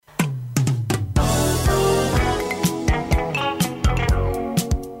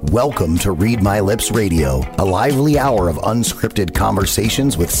Welcome to Read My Lips Radio, a lively hour of unscripted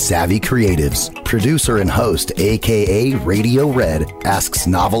conversations with savvy creatives. Producer and host, akaRadioRed, asks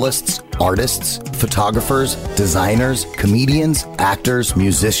novelists, artists, photographers, designers, comedians, actors,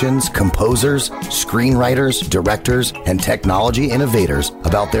 musicians, composers, screenwriters, directors, and technology innovators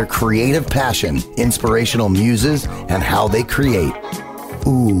about their creative passion, inspirational muses, and how they create.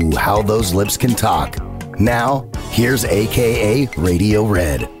 Ooh, how those lips can talk. Now, here's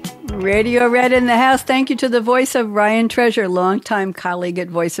akaRadioRed. Radio Red in the house. Thank you to the voice of Ryan Treasure, longtime colleague at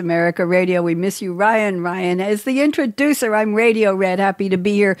Voice America Radio. We miss you, Ryan. Ryan, as the introducer, I'm Radio Red. Happy to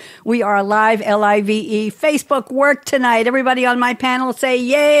be here. We are live, Live. Facebook worked tonight. Everybody on my panel say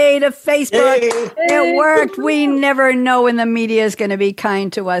yay to Facebook. Yay. It worked. We never know when the media is going to be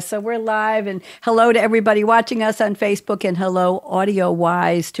kind to us. So we're live, and hello to everybody watching us on Facebook, and hello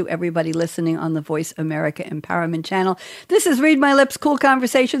audio-wise to everybody listening on the Voice America Empowerment Channel. This is Read My Lips, Cool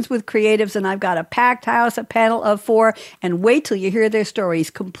Conversations with Creatives, and I've got a packed house, a panel of 4, and wait till you hear their stories.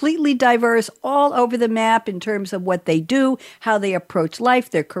 Completely diverse, all over the map in terms of what they do, how they approach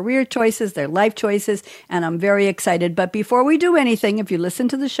life, their career choices, their life choices, and I'm very excited. But before we do anything, if you listen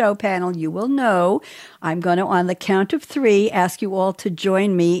to the show panel, you will know I'm going to, on the count of 3, ask you all to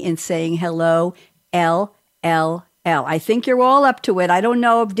join me in saying hello, L. I think you're all up to it. I don't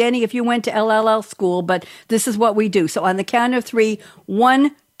know, if Denny, if you went to LLL school, but this is what we do. So on the count of 3,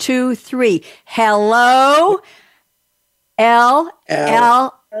 1, 2, 3. Hello, L.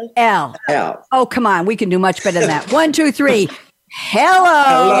 Oh, come on. We can do much better than that. 1, 2, 3.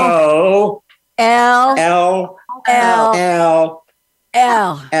 Hello. L.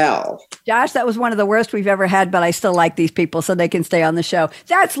 Josh, that was one of the worst we've ever had, but I still like these people so they can stay on the show.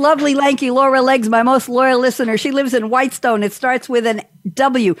 That's lovely, lanky Laura Legs, my most loyal listener. She lives in Whitestone. It starts with an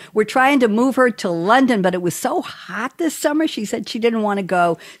W. We're trying to move her to London, but it was so hot this summer. She said she didn't want to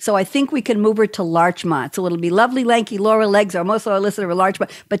go. So I think we can move her to Larchmont. So it'll be lovely, lanky Laura Legs, our most loyal listener of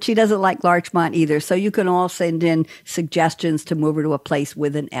Larchmont, but she doesn't like Larchmont either. So you can all send in suggestions to move her to a place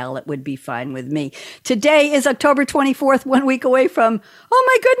with an L. It would be fine with me. Today is October 24th, 1 week away from, oh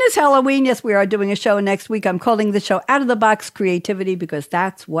my goodness, Halloween. Yes, we are doing a show next week. I'm calling the show Out of the Box Creativity because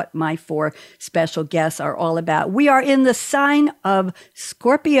that's what my 4 special guests are all about. We are in the sign of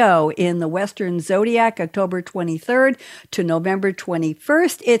Scorpio in the Western Zodiac, October 23rd to November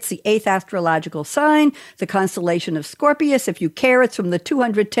 21st. It's the 8th astrological sign, the constellation of Scorpius. If you care, it's from the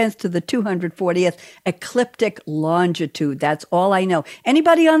 210th to the 240th ecliptic longitude. That's all I know.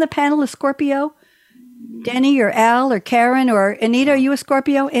 Anybody on the panel is Scorpio? Denny or Al or Karen or Anita, are you a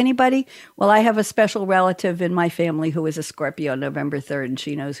Scorpio? Anybody? Well, I have a special relative in my family who is a Scorpio, November 3rd, and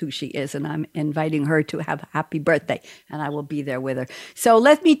she knows who she is, and I'm inviting her to have a happy birthday, and I will be there with her. So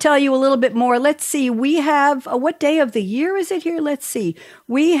let me tell you a little bit more. Let's see. We have, what day of the year is it here? Let's see.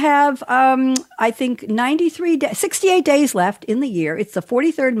 We have, I think, 68 days left in the year. It's the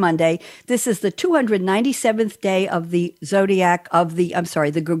 43rd Monday. This is the 297th day of the zodiac of the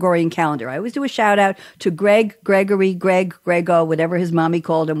Gregorian calendar. I always do a shout out to Grego, whatever his mommy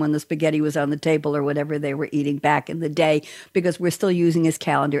called him when the spaghetti was on the table or whatever they were eating back in the day, because we're still using his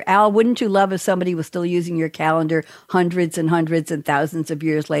calendar. Al, wouldn't you love if somebody was still using your calendar hundreds and thousands of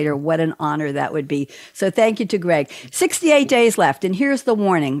years later? What an honor that would be. So thank you to Greg. 68 days left, and here's the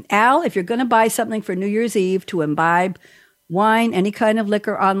warning. Al, if you're going to buy something for New Year's Eve to imbibe wine, any kind of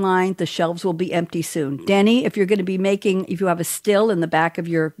liquor online, the shelves will be empty soon. Denny, if you're going to be if you have a still in the back of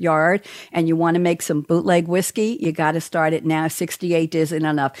your yard and you want to make some bootleg whiskey, you got to start it now. 68 isn't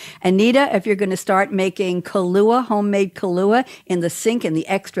enough. Anita, if you're going to start making Kahlua, homemade Kahlua in the sink in the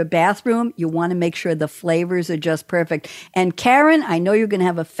extra bathroom, you want to make sure the flavors are just perfect. And Karen, I know you're going to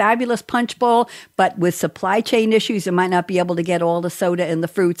have a fabulous punch bowl, but with supply chain issues, you might not be able to get all the soda and the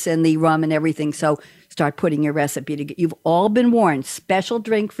fruits and the rum and everything. So start putting your recipe together. You've all been warned. Special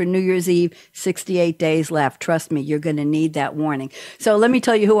drink for New Year's Eve, 68 days left. Trust me, you're going to need that warning. So let me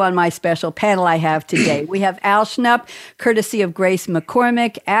tell you who on my special panel I have today. We have Al Schnupp, courtesy of Grace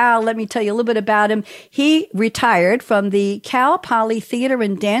McCormick. Al, let me tell you a little bit about him. He retired from the Cal Poly Theater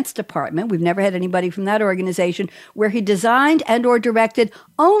and Dance Department. We've never had anybody from that organization, where he designed and or directed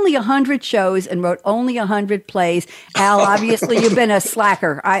only 100 shows and wrote only 100 plays. Al, obviously, you've been a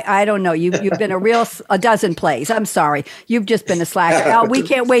slacker. I don't know. You've been a dozen plays. I'm sorry. You've just been a slacker. Al, we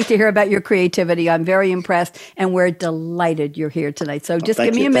can't wait to hear about your creativity. I'm very impressed, and we're delighted you're here tonight. So just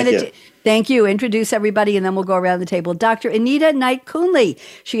give me a minute. Thank you. Introduce everybody, and then we'll go around the table. Dr. Anita Kuhnley.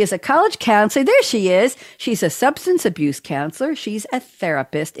 She is a college counselor. There she is. She's a substance abuse counselor. She's a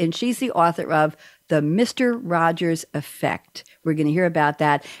therapist, and she's the author of The Mr. Rogers Effect. We're going to hear about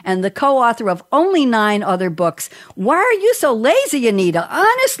that. And the co-author of only 9 other books. Why are you so lazy, Anita?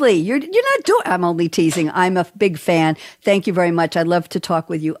 Honestly, you're not doing... I'm only teasing. I'm a big fan. Thank you very much. I'd love to talk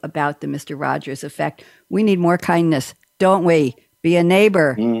with you about the Mr. Rogers Effect. We need more kindness, don't we? Be a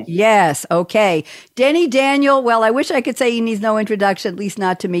neighbor. Yes. Okay. Denny Daniel. Well, I wish I could say he needs no introduction, at least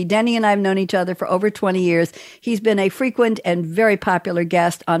not to me. Denny and I have known each other for over 20 years. He's been a frequent and very popular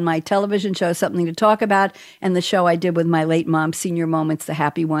guest on my television show, Something to Talk About, and the show I did with my late mom, Senior Moments, The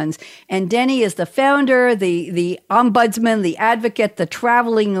Happy Ones. And Denny is the founder, the ombudsman, the advocate, the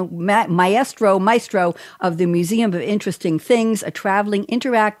traveling maestro of the Museum of Interesting Things, a traveling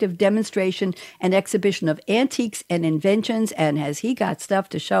interactive demonstration and exhibition of antiques and inventions, and has he got stuff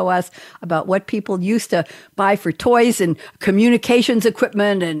to show us about what people used to buy for toys and communications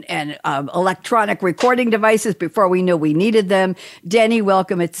equipment and electronic recording devices before we knew we needed them. Denny,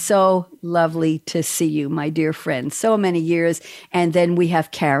 welcome. It's so lovely to see you, my dear friend. So many years. And then we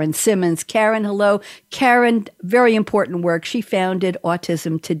have Karen Simmons. Karen, hello. Karen, very important work. She founded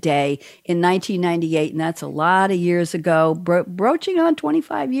Autism Today in 1998, and that's a lot of years ago, broaching on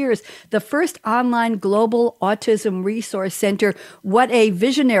 25 years. The first online global autism resource center. What a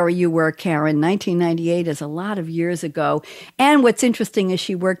visionary you were, Karen. 1998 is a lot of years ago. And what's interesting is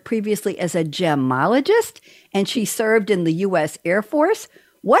she worked previously as a gemologist, and she served in the U.S. Air Force.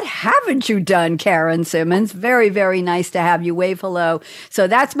 What haven't you done, Karen Simmons? Very, very nice to have you. Wave hello. So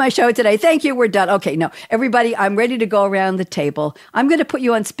that's my show today. Thank you. We're done. Okay, no, everybody, I'm ready to go around the table. I'm going to put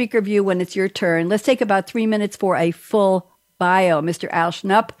you on speaker view when it's your turn. Let's take about 3 minutes for a full bio. Mr. Al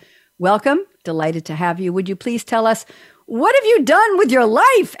Schnupp, welcome. Delighted to have you. Would you please tell us, what have you done with your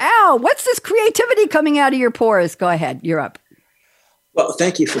life? Al, what's this creativity coming out of your pores? Go ahead. You're up. Well,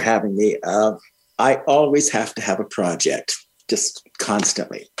 thank you for having me. I always have to have a project, just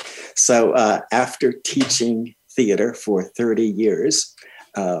constantly. So after teaching theater for 30 years,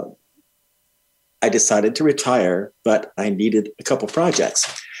 I decided to retire, but I needed a couple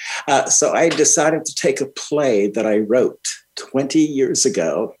projects. So I decided to take a play that I wrote 20 years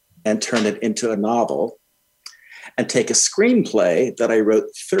ago and turn it into a novel, and take a screenplay that I wrote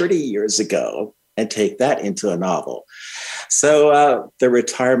 30 years ago and take that into a novel. So the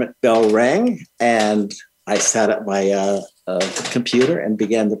retirement bell rang, and I sat at my computer and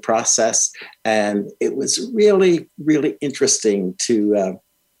began the process. And it was really, really interesting to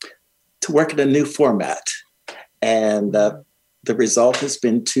work in a new format. And the result has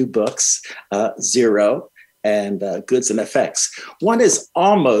been 2 books, Zero and Goods and Effects. One is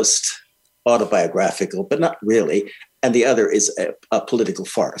almost autobiographical, but not really. And the other is a political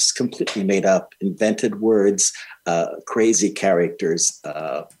farce, completely made up, invented words, crazy characters,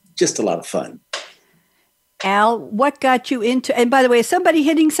 just a lot of fun. Al, what got you into, and by the way, is somebody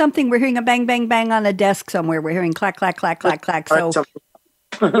hitting something? We're hearing a bang, bang, bang on a desk somewhere. We're hearing clack, clack, clack, clack, clack. So,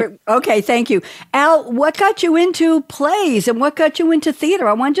 okay, thank you. Al, what got you into plays and what got you into theater?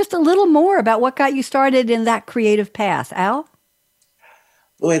 I want just a little more about what got you started in that creative path. Al?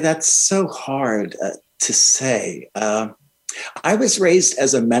 Boy, that's so hard to say. I was raised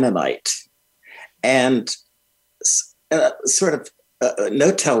as a Mennonite, and sort of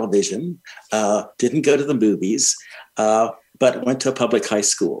no television, didn't go to the movies, but went to a public high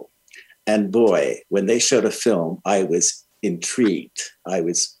school. And boy, when they showed a film, I was intrigued. I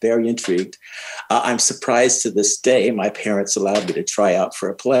was very intrigued. I'm surprised to this day, my parents allowed me to try out for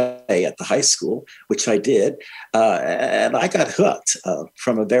a play at the high school, which I did. And I got hooked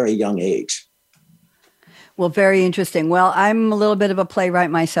from a very young age. Well, very interesting. Well, I'm a little bit of a playwright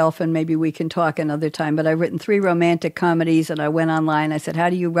myself, and maybe we can talk another time, but I've written 3 romantic comedies, and I went online. I said,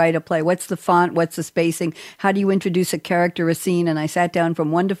 how do you write a play? What's the font? What's the spacing? How do you introduce a character, a scene? And I sat down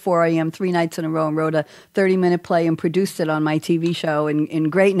from 1 to 4 a.m. 3 nights in a row and wrote a 30-minute play and produced it on my TV show in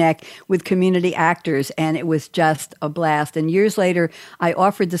Great Neck with community actors, and it was just a blast. And years later, I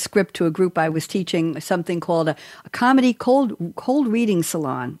offered the script to a group I was teaching, something called a comedy cold reading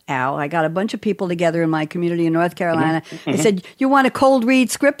salon, Al. I got a bunch of people together in my community in North Carolina. I said, you want to cold read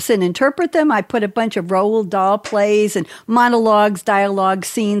scripts and interpret them? I put a bunch of Roald Dahl plays and monologues, dialogue,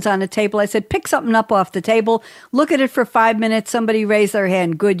 scenes on a table. I said, pick something up off the table, look at it for 5 minutes. Somebody raised their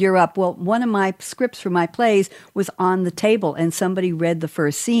hand. Good, you're up. Well, one of my scripts for my plays was on the table, and somebody read the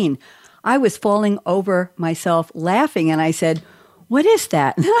first scene. I was falling over myself laughing, and I said, what is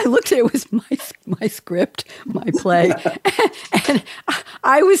that? And then I looked at it, was my script, my play. And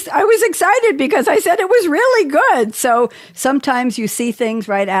I was excited because I said it was really good. So sometimes you see things,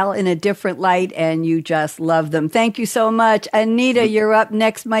 right, Al, in a different light, and you just love them. Thank you so much. Anita, you're up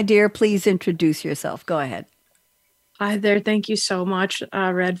next, my dear. Please introduce yourself. Go ahead. Hi there. Thank you so much,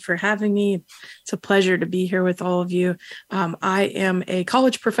 Red, for having me. It's a pleasure to be here with all of you. I am a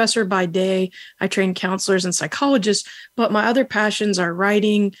college professor by day. I train counselors and psychologists, but my other passions are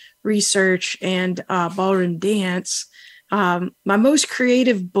writing, research, and ballroom dance. My most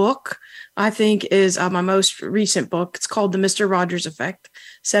creative book, I think, is my most recent book. It's called The Mr. Rogers Effect: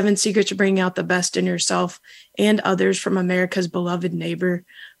 7 Secrets to Bring Out the Best in Yourself and Others from America's Beloved Neighbor.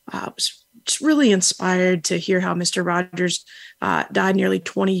 Was just really inspired to hear how Mr. Rogers died nearly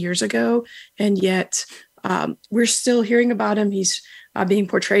 20 years ago. And yet we're still hearing about him. He's being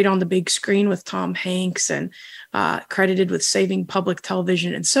portrayed on the big screen with Tom Hanks and credited with saving public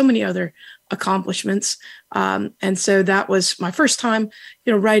television and so many other accomplishments. And so that was my first time,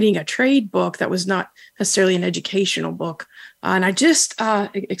 writing a trade book that was not necessarily an educational book. And I just,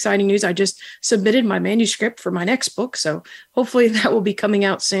 exciting news, I just submitted my manuscript for my next book. So hopefully that will be coming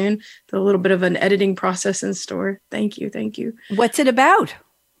out soon. A little bit of an editing process in store. Thank you. Thank you. What's it about?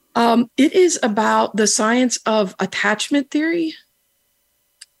 It is about the science of attachment theory,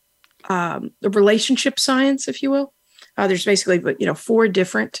 the relationship science, if you will. There's basically, 4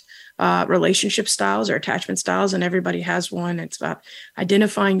 different relationship styles or attachment styles, and everybody has one. It's about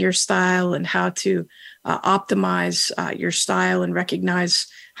identifying your style and how to optimize your style and recognize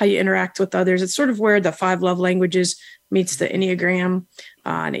how you interact with others. It's sort of where the 5 love languages meets the Enneagram,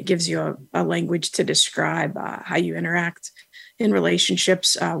 and it gives you a language to describe how you interact in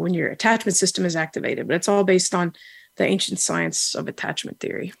relationships when your attachment system is activated. But it's all based on the ancient science of attachment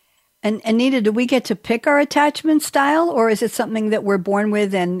theory. And Anita, do we get to pick our attachment style, or is it something that we're born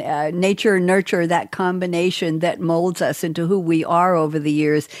with and nature and nurture, that combination that molds us into who we are over the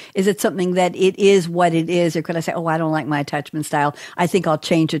years? Is it something that it is what it is, or could I say, I don't like my attachment style, I think I'll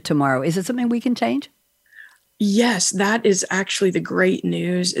change it tomorrow? Is it something we can change? Yes, that is actually the great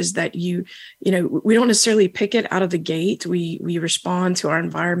news, is that we don't necessarily pick it out of the gate. We respond to our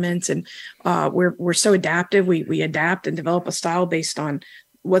environment, and we're so adaptive. We adapt and develop a style based on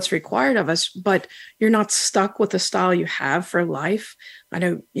what's required of us, but you're not stuck with the style you have for life. I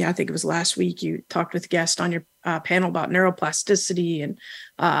know, I think it was last week you talked with a guest on your panel about neuroplasticity and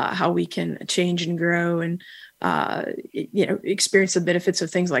how we can change and grow and, experience the benefits of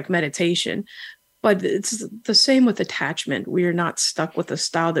things like meditation. But it's the same with attachment. We are not stuck with the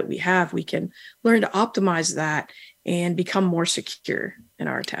style that we have. We can learn to optimize that and become more secure in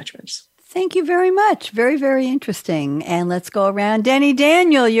our attachments. Thank you very much. Very, very interesting. And let's go around. Denny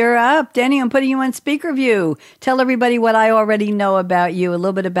Daniel, you're up. Denny, I'm putting you on speaker view. Tell everybody what I already know about you, a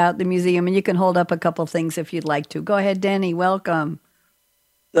little bit about the museum, and you can hold up a couple things if you'd like to. Go ahead, Denny. Welcome.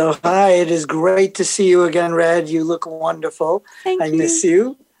 So, hi. It is great to see you again, Red. You look wonderful. Thank you. I miss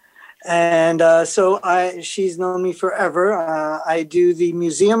you. And she's known me forever. I do the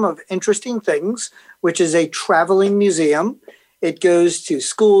Museum of Interesting Things, which is a traveling museum. It goes to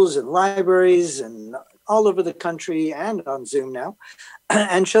schools and libraries and all over the country and on Zoom now,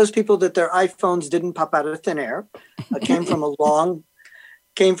 and shows people that their iPhones didn't pop out of thin air. Came from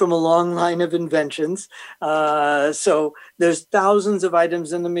a long line of inventions. So there's thousands of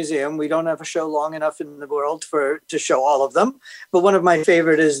items in the museum. We don't have a show long enough in the world to show all of them. But one of my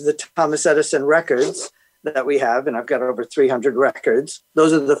favorite is the Thomas Edison records that we have, and I've got over 300 records.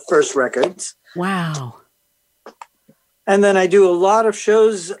 Those are the first records. Wow. And then I do a lot of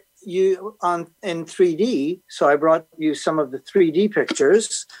shows in 3D. So I brought you some of the 3D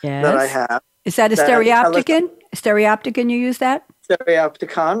pictures that I have. Is that a stereopticon? Stereopticon, you use that?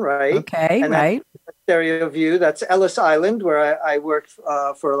 Stereopticon, right. Okay, and right. Stereo view, that's Ellis Island, where I worked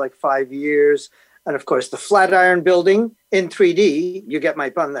for like 5 years. And of course, the Flatiron Building in 3D. You get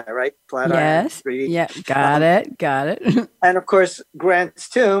my pun there, right? Flatiron 3D. Yeah, got it. And of course, Grant's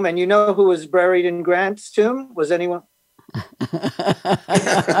tomb. And you know who was buried in Grant's tomb? Was anyone?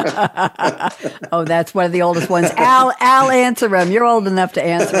 Oh, that's one of the oldest ones. Al, answer him. You're old enough to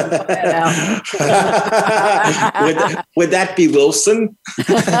answer him. Go ahead, Al. would that be Wilson?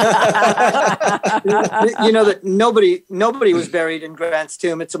 You know that nobody was buried in Grant's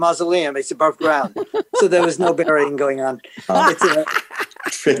tomb. It's a mausoleum. It's above ground, so there was no burying going on.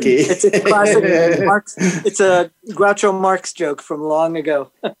 Tricky. It's a classic Marx. It's a Groucho Marx joke from long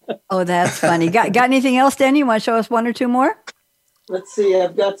ago. Oh, that's funny. Got anything else, Danny? You want to show us one or two more? Let's see.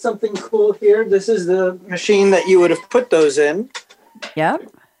 I've got something cool here. This is the machine that you would have put those in.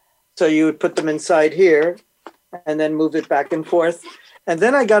 Yep. So you would put them inside here and then move it back and forth. And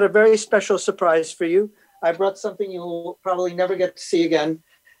then I got a very special surprise for you. I brought something you'll probably never get to see again.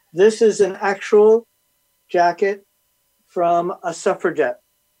 This is an actual jacket from a suffragette.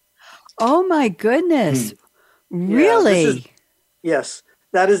 Oh my goodness. Really? Yes.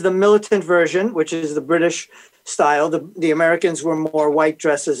 That is the militant version, which is the British style. The Americans were more white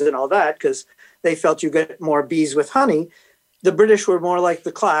dresses and all that because they felt you get more bees with honey. The British were more like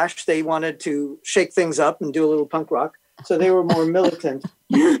the Clash. They wanted to shake things up and do a little punk rock. So they were more militant.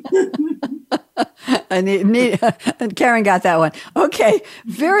 And Karen got that one. Okay,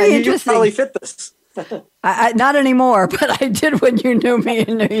 very interesting. You probably fit this. I, not anymore, but I did when you knew me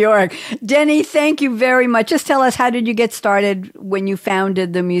in New York. Denny, thank you very much. Just tell us, how did you get started when you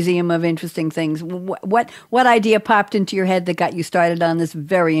founded the Museum of Interesting Things? What idea popped into your head that got you started on this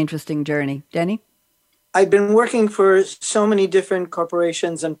very interesting journey? Denny? I've been working for so many different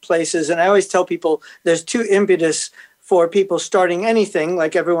corporations and places, and I always tell people there's two impetus for people starting anything,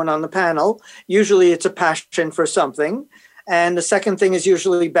 like everyone on the panel. Usually it's a passion for something. And the second thing is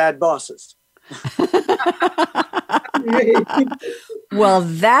usually bad bosses. Well,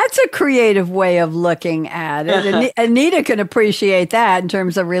 that's a creative way of looking at it. Anita can appreciate that in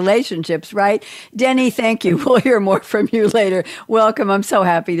terms of relationships, right? Denny, thank you. We'll hear more from you later. Welcome. I'm so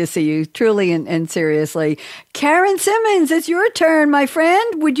happy to see you, truly and seriously. Karen Simmons, it's your turn, my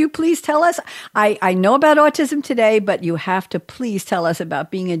friend. Would you please tell us? I know about Autism Today, but you have to please tell us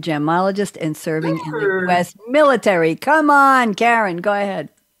about being a gemologist and serving in the U.S. military. Come on, Karen, go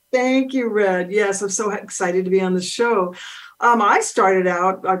ahead. Thank you, Red. Yes, I'm so excited to be on the show. I started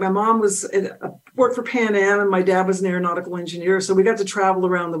out, my mom worked for Pan Am and my dad was an aeronautical engineer. So we got to travel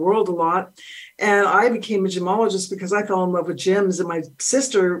around the world a lot. And I became a gemologist because I fell in love with gems, and my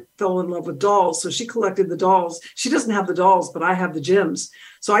sister fell in love with dolls. So she collected the dolls. She doesn't have the dolls, but I have the gems.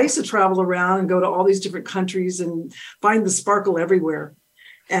 So I used to travel around and go to all these different countries and find the sparkle everywhere.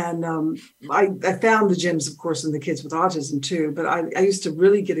 And I found the gems, of course, in the kids with autism too. But I used to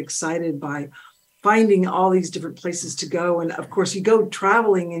really get excited by finding all these different places to go. And of course, you go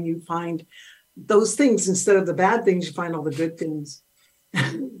traveling and you find those things. Instead of the bad things, you find all the good things.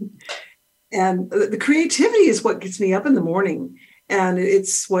 And the creativity is what gets me up in the morning. And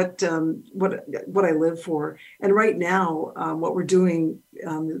it's what I live for. And right now, what we're doing,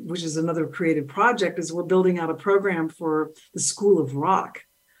 which is another creative project, is we're building out a program for the School of Rock.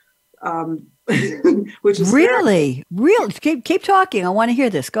 Which is really. Keep talking. I want to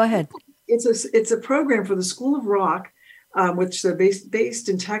hear this. Go ahead. It's a program for the School of Rock, which they're based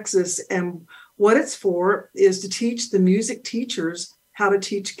in Texas, and what it's for is to teach the music teachers how to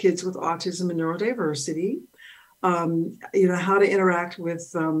teach kids with autism and neurodiversity, how to interact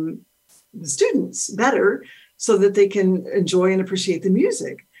with the students better so that they can enjoy and appreciate the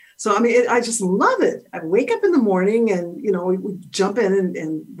music. So, I just love it. I wake up in the morning and, we jump in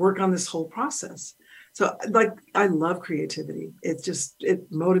and work on this whole process. So I love creativity. It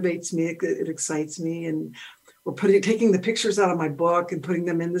motivates me. It excites me. And we're taking the pictures out of my book and putting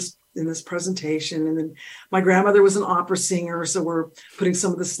them in this presentation. And then my grandmother was an opera singer. So we're putting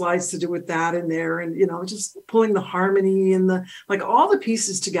some of the slides to do with that in there and, just pulling the harmony and all the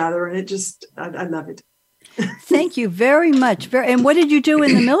pieces together. And I love it. Thank you very much. And what did you do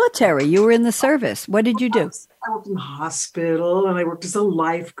in the military? You were in the service. What did you do? I worked in the hospital and I worked as a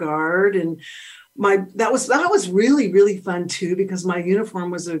lifeguard, and that was really, really fun too, because my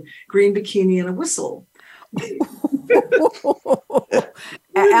uniform was a green bikini and a whistle.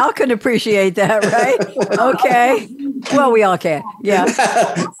 Al can appreciate that, right? Okay. Well, we all can. Yeah.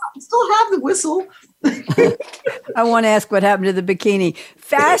 I still have the whistle. I want to ask what happened to the bikini.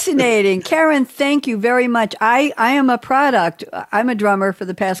 Fascinating. Karen, thank you very much. I am a product. I'm a drummer for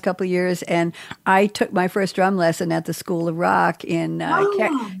the past couple of years, and I took my first drum lesson at the School of Rock in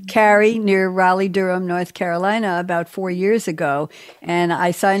Cary, near Raleigh-Durham, North Carolina, about 4 years ago. And I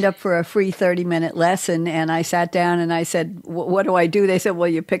signed up for a free 30-minute lesson, and I sat down and I said, what do I do? They said, well,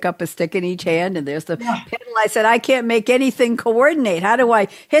 you pick up a stick in each hand, and there's the pedal. I said, I can't make anything coordinate. How do I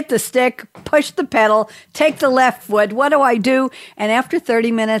hit the stick, push the pedal, take the left foot? What do I do? And after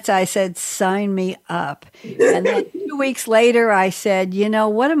 30 minutes, I said, sign me up. And then 2 weeks later, I said,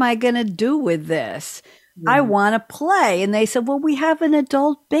 what am I going to do with this? I want to play. And they said, well, we have an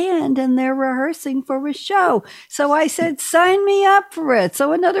adult band and they're rehearsing for a show. So I said, sign me up for it.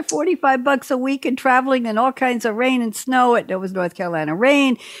 So another $45 a week and traveling in all kinds of rain and snow. It was North Carolina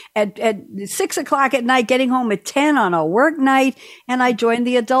rain at 6:00 at night, getting home at 10 on a work night. And I joined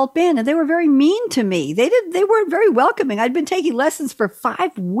the adult band, and they were very mean to me. They weren't very welcoming. I'd been taking lessons for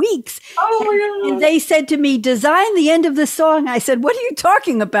 5 weeks. And they said to me, design the end of the song. I said, what are you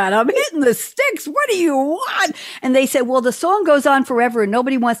talking about? I'm hitting the sticks. What do you what? And they said, well, the song goes on forever and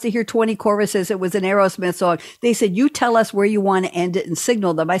nobody wants to hear 20 choruses. It was an Aerosmith song. They said, you tell us where you want to end it and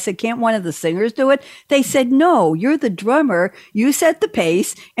signal them. I said, can't one of the singers do it? They said, no, you're the drummer. You set the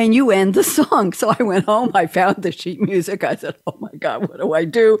pace and you end the song. So I went home. I found the sheet music. I said, oh my God, what do I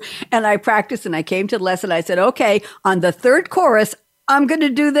do? And I practiced and I came to the lesson. I said, okay, on the third chorus, I'm going to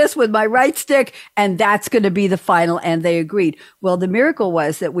do this with my right stick, and that's going to be the final. And they agreed. Well, the miracle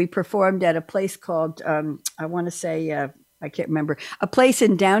was that we performed at a place called, I want to say, I can't remember, a place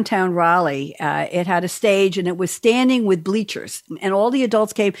in downtown Raleigh. It had a stage and it was standing with bleachers and all the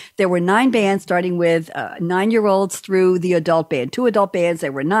adults came. There were 9 bands starting with 9-year-olds through the adult band, 2 adult bands.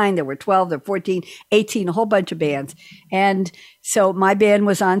 There were 9, there were 12, there were 14, 18, a whole bunch of bands. And so my band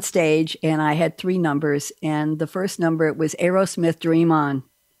was on stage and I had 3 numbers. And the first number, it was Aerosmith Dream On.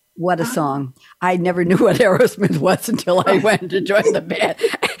 What a song. I never knew what Aerosmith was until I went to join the band.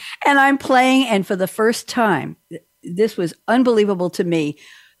 And I'm playing, and for the first time, this was unbelievable to me.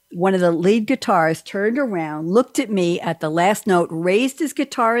 One of the lead guitarists turned around, looked at me at the last note, raised his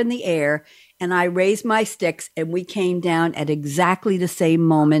guitar in the air, and I raised my sticks, and we came down at exactly the same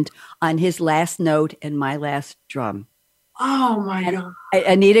moment on his last note and my last drum. Oh my God.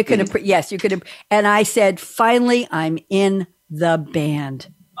 Anita could, yes, you could. And I said, finally, I'm in the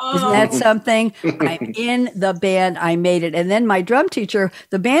band. Isn't that something? I'm in the band. I made it. And then my drum teacher,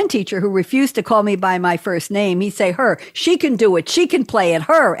 the band teacher who refused to call me by my first name, he'd say, her, she can do it. She can play it.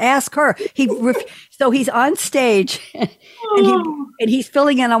 Her, ask her. So he's on stage and he's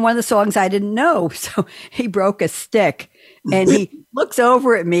filling in on one of the songs I didn't know. So he broke a stick and he looks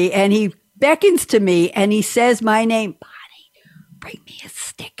over at me and he beckons to me and he says my name, Bonnie, bring me a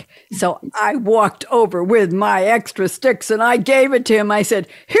stick. So I walked over with my extra sticks and I gave it to him. I said,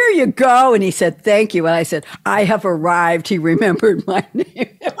 here you go. And he said, thank you. And I said, I have arrived. He remembered my name.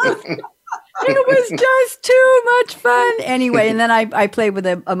 It was just too much fun. Anyway, and then I played with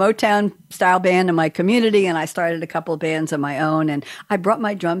a Motown style band in my community and I started a couple of bands of my own. And I brought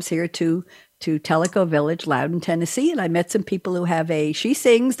my drums here to Tellico Village, Loudon, Tennessee. And I met some people who have she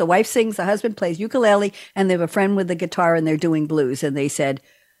sings, the wife sings, the husband plays ukulele, and they have a friend with a guitar and they're doing blues. And I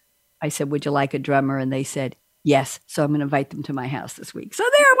said, would you like a drummer? And they said, yes. So I'm going to invite them to my house this week. So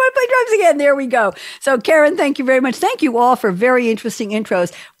there, I'm going to play drums again. There we go. So Karen, thank you very much. Thank you all for very interesting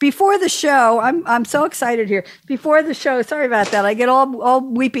intros. Before the show, I'm so excited here. Before the show, sorry about that. I get all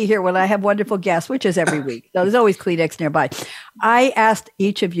weepy here when I have wonderful guests, which is every week. So there's always Kleenex nearby. I asked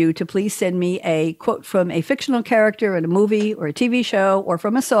each of you to please send me a quote from a fictional character in a movie or a TV show or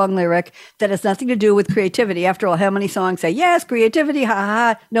from a song lyric that has nothing to do with creativity. After all, how many songs say, yes, creativity, ha, ha,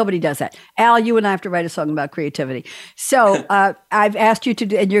 ha. Nobody does that. Al, you and I have to write a song about creativity. So I've asked you to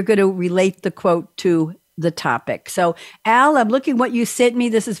do, and you're going to relate the quote to the topic. So Al, I'm looking what you sent me.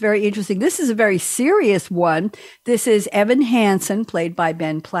 This is very interesting. This is a very serious one. This is Evan Hansen, played by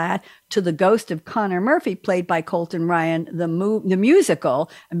Ben Platt, to the ghost of Connor Murphy, played by Colton Ryan, the musical,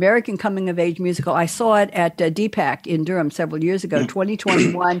 American coming-of-age musical. I saw it at DPAC in Durham several years ago,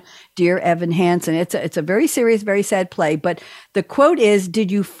 2021, Dear Evan Hansen. It's a very serious, very sad play, but the quote is,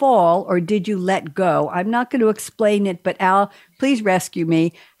 did you fall or did you let go? I'm not going to explain it, but Al, please rescue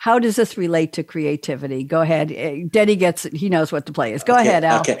me. How does this relate to creativity? Go ahead. Denny he knows what the play is. Go ahead,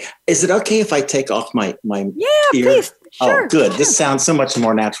 Al. Okay. Is it okay if I take off my Yeah, ear? please. Sure. Oh, good. This sounds so much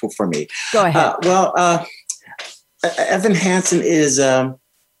more natural for me. Go ahead. Evan Hansen is a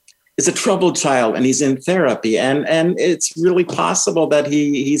troubled child, and he's in therapy, and it's really possible that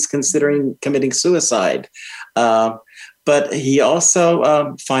he's considering committing suicide. But he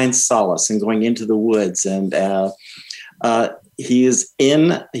also finds solace in going into the woods, and he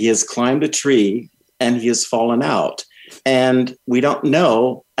has climbed a tree, and he has fallen out. And we don't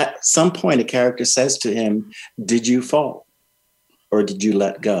know, at some point a character says to him, did you fall or did you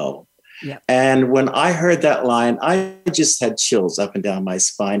let go? Yeah. And when I heard that line, I just had chills up and down my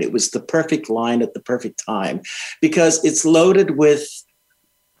spine. It was the perfect line at the perfect time because it's loaded with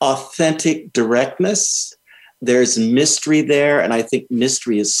authentic directness. There's mystery there. And I think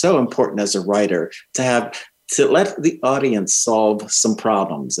mystery is so important as a writer to let the audience solve some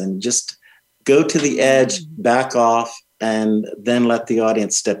problems and just go to the edge, back off, and then let the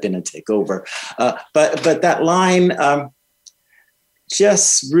audience step in and take over. But that line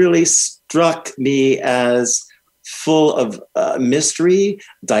just really struck me as full of mystery,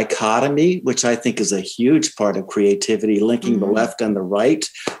 dichotomy, which I think is a huge part of creativity, linking the left and the right.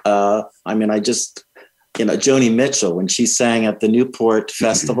 Joni Mitchell, when she sang at the Newport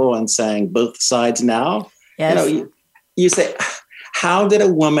Festival and sang Both Sides Now, yes. You say, how did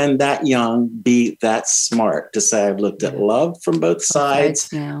a woman that young be that smart to say, I've looked at love from both sides.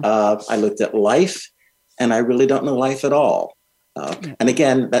 I looked at life and I really don't know life at all. And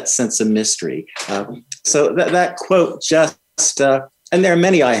again, that sense of mystery. So that quote just, and there are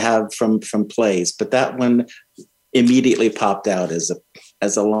many I have from plays, but that one immediately popped out as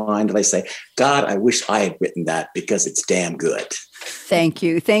a line that I say, God, I wish I had written that because it's damn good. Thank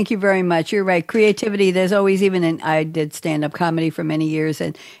you. Thank you very much. You're right. Creativity, there's always, I did stand-up comedy for many years,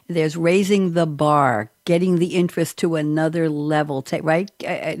 and there's raising the bar, getting the interest to another level, right?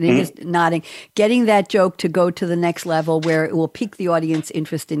 Anita's nodding. Getting that joke to go to the next level where it will pique the audience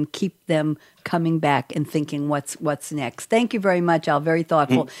interest and keep them coming back and thinking what's next. Thank you very much, Al. Very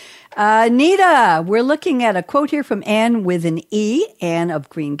thoughtful. Anita, we're looking at a quote here from Anne with an E, Anne of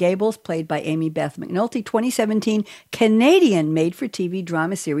Green Gables, played by Amy Beth McNulty, 2017 Canadian made-for-TV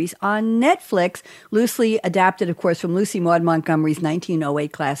drama series on Netflix, loosely adapted, of course, from Lucy Maud Montgomery's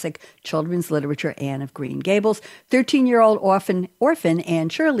 1908 classic children's literature, Anne of Green Gables. 13-year-old orphan Anne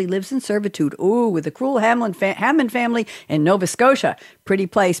Shirley lives in servitude, with the cruel Hammond family in Nova Scotia. Pretty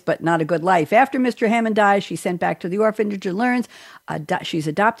place, but not a good life. After Mr. Hammond dies, she's sent back to the orphanage and learns she's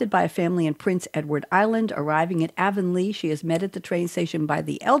adopted by a family in Prince Edward Island. Arriving at Avonlea, she is met at the train station by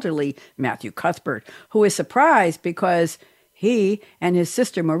the elderly Matthew Cuthbert, who is surprised because he and his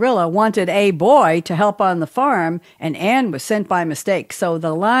sister Marilla wanted a boy to help on the farm, and Anne was sent by mistake. So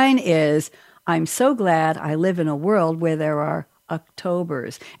the line is, I'm so glad I live in a world where there are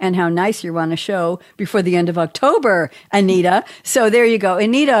Octobers. And how nice you're on a show before the end of October, Anita. So there you go.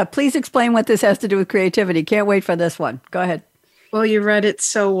 Anita, please explain what this has to do with creativity. Can't wait for this one. Go ahead. Well, you read it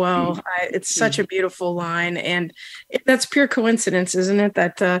so well. It's such a beautiful line. And that's pure coincidence, isn't it?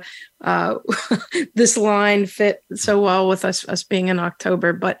 That this line fit so well with us being in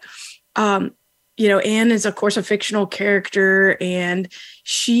October. But, Anne is, of course, a fictional character, and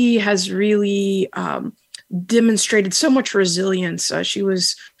she has really demonstrated so much resilience. She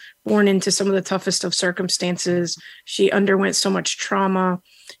was born into some of the toughest of circumstances. She underwent so much trauma.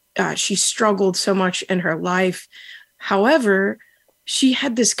 She struggled so much in her life. However, she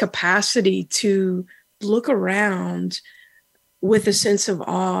had this capacity to look around with a sense of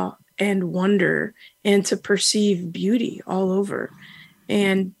awe and wonder and to perceive beauty all over.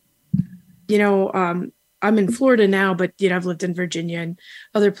 And, I'm in Florida now, but, I've lived in Virginia and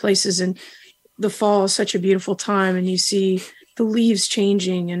other places, and the fall is such a beautiful time, and you see the leaves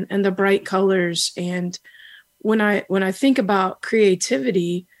changing and the bright colors. And when I think about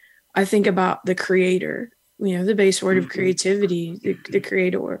creativity, I think about the creator. The base word of creativity, the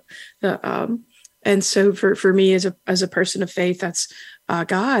creator. And so for me as a person of faith, that's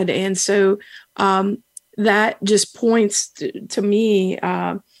God. And so that just points to me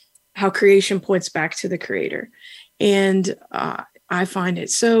how creation points back to the creator. And I find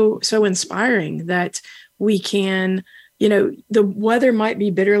it so inspiring that we can, the weather might be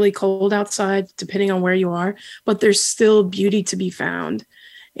bitterly cold outside, depending on where you are, but there's still beauty to be found.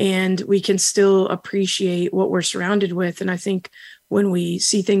 And we can still appreciate what we're surrounded with. And I think when we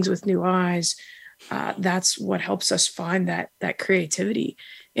see things with new eyes, that's what helps us find that creativity.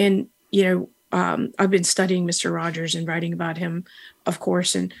 And, I've been studying Mr. Rogers and writing about him, of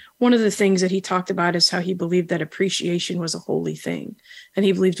course. And one of the things that he talked about is how he believed that appreciation was a holy thing. And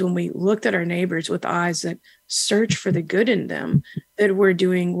he believed when we looked at our neighbors with eyes that search for the good in them, that we're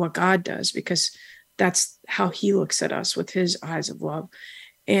doing what God does, because that's how he looks at us, with his eyes of love.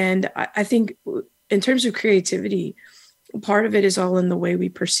 And I think in terms of creativity, part of it is all in the way we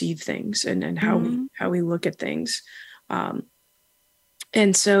perceive things and how we look at things.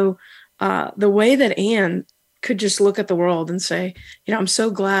 And so the way that Anne could just look at the world and say, I'm so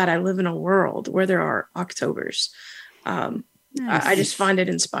glad I live in a world where there are Octobers. I just find it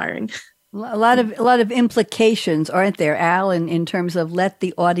inspiring. A lot of implications, aren't there, Al, in terms of let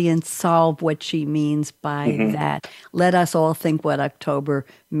the audience solve what she means by that. Let us all think what October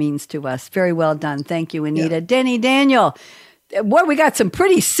means to us. Very well done. Thank you, Anita. Yeah. Denny Daniel. Boy, we got some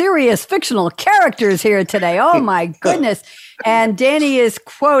pretty serious fictional characters here today. Oh, my goodness. And Danny is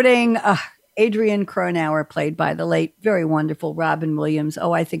quoting Adrian Cronauer, played by the late, very wonderful Robin Williams.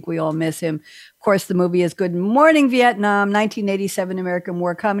 Oh, I think we all miss him. Of course, the movie is Good Morning Vietnam, 1987 American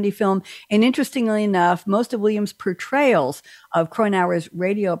war comedy film. And interestingly enough, most of Williams' portrayals of Cronauer's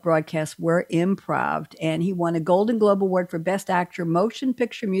radio broadcasts were improv. And he won a Golden Globe Award for Best Actor, Motion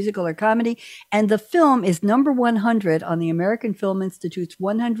Picture, Musical, or Comedy. And the film is number 100 on the American Film Institute's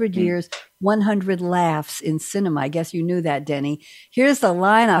 100 Years, 100 Laughs in Cinema. I guess you knew that, Denny. Here's the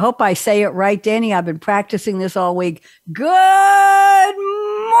line. I hope I say it right, Denny. I've been practicing this all week. Good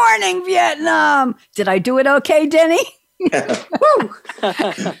morning, Vietnam. Did I do it okay, Denny?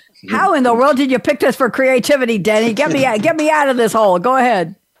 How in the world did you pick this for creativity, Denny? Get me out of this hole. Go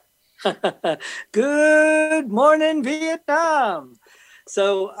ahead. Good morning, Vietnam.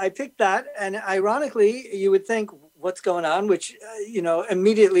 So I picked that, and ironically, you would think, what's going on? Which,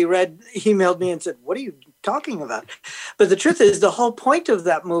 immediately Red emailed me and said, what are you talking about? But the truth is, the whole point of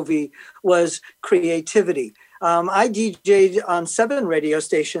that movie was creativity. I DJ'd on 7 radio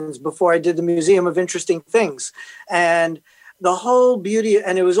stations before I did the Museum of Interesting Things. And the whole beauty,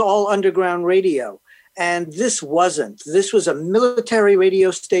 and it was all underground radio. And this wasn't. This was a military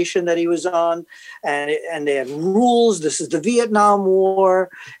radio station that he was on, and they had rules. This is the Vietnam War.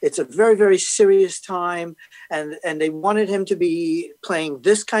 It's a very, very serious time. And they wanted him to be playing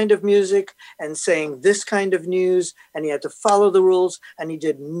this kind of music and saying this kind of news, and he had to follow the rules, and he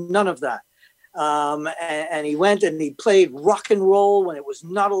did none of that. And he went and he played rock and roll when it was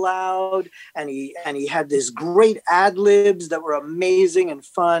not allowed, and he had these great ad libs that were amazing and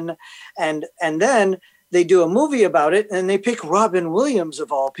fun, and then they do a movie about it, and they pick Robin Williams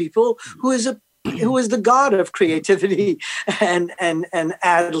of all people, who is the god of creativity and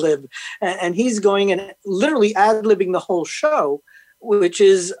ad lib, and he's going and literally ad libbing the whole show, which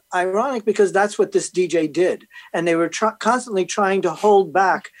is ironic because that's what this DJ did. And they were constantly trying to hold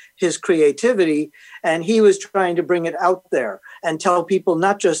back his creativity, and he was trying to bring it out there and tell people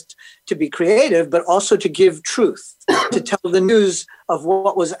not just to be creative, but also to give truth, to tell the news of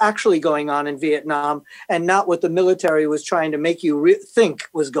what was actually going on in Vietnam and not what the military was trying to make you think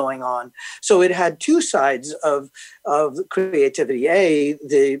was going on. So it had two sides of creativity.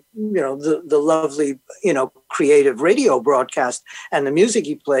 The lovely, creative radio broadcast and the music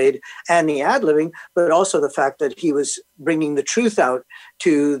he played and the ad-libbing, but also the fact that he was bringing the truth out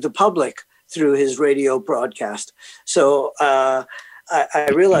to the public through his radio broadcast. So I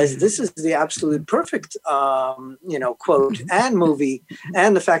realized this is the absolute perfect, quote and movie,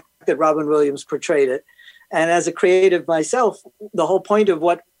 and the fact that Robin Williams portrayed it. And as a creative myself, the whole point of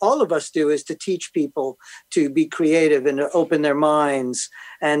what all of us do is to teach people to be creative and to open their minds.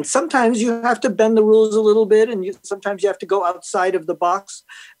 And sometimes you have to bend the rules a little bit, and sometimes you have to go outside of the box,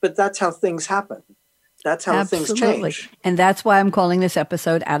 but that's how things happen. That's how things change. And that's why I'm calling this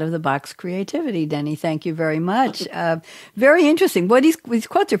episode Out of the Box Creativity, Denny. Thank you very much. Very interesting. Well, these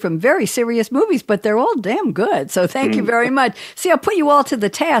quotes are from very serious movies, but they're all damn good. So thank you very much. See, I'll put you all to the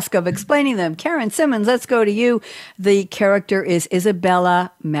task of explaining them. Karen Simmons, let's go to you. The character is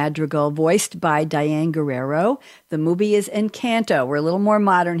Isabella Madrigal, voiced by Diane Guerrero. The movie is Encanto. We're a little more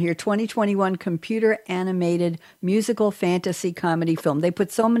modern here. 2021 computer animated musical fantasy comedy film. They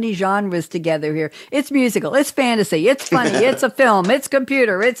put so many genres together here. It's musical, it's fantasy, it's funny, it's a film, it's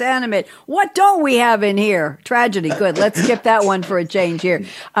computer, it's animate. What don't we have in here? Tragedy. Good. Let's skip that one for a change here.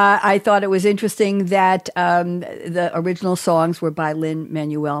 I thought it was interesting that the original songs were by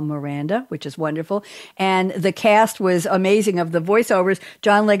Lin-Manuel Miranda, which is wonderful. And the cast was amazing of the voiceovers.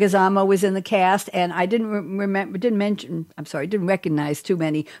 John Leguizamo was in the cast, and I didn't recognize too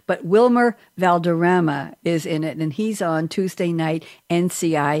many, but Wilmer Valderrama is in it, and he's on Tuesday night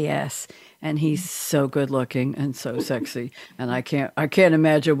NCIS. And he's so good looking and so sexy. And I can't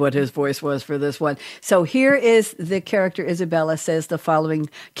imagine what his voice was for this one. So here is the character. Isabella says the following.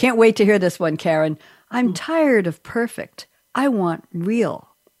 Can't wait to hear this one, Karen. I'm tired of perfect. I want real.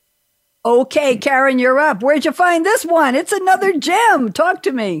 Okay, Karen, you're up. Where'd you find this one? It's another gem. Talk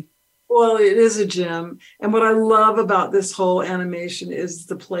to me. Well, it is a gem. And what I love about this whole animation is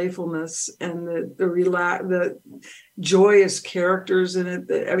the playfulness and the joyous characters in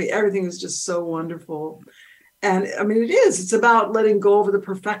it. Everything is just so wonderful. And it's about letting go of the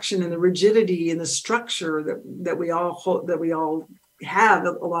perfection and the rigidity and the structure that we all have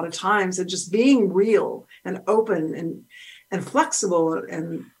a lot of times, and just being real and open and flexible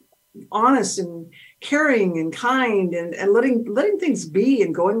and honest and caring and kind and letting things be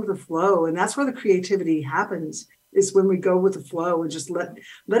and going with the flow. And that's where the creativity happens, is when we go with the flow and just let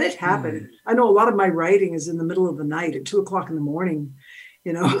it happen. I know a lot of my writing is in the middle of the night at 2:00 in the morning,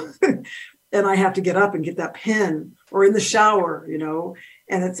 and I have to get up and get that pen, or in the shower,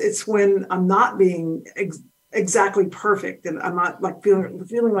 and it's when I'm not being exactly perfect, and I'm not like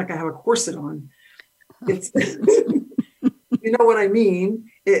feeling like I have a corset on. It's, you know what I mean?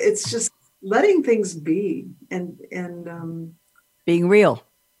 It's just letting things be and being real.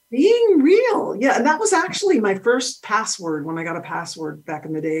 Being real. Yeah. And that was actually my first password when I got a password back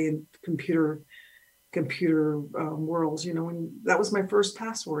in the day in computer worlds, when that was my first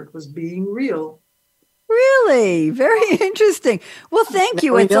password, was being real. Really? Very interesting. Well, thank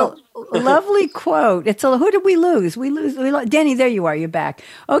you. It's a lovely quote. Who did we lose? We lost. Denny, there you are. You're back.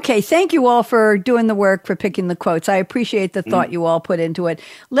 Okay. Thank you all for doing the work, for picking the quotes. I appreciate the thought you all put into it.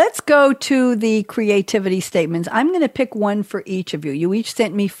 Let's go to the creativity statements. I'm going to pick one for each of you. You each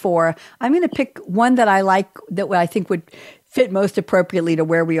sent me 4. I'm going to pick one that I like, that I think would fit most appropriately to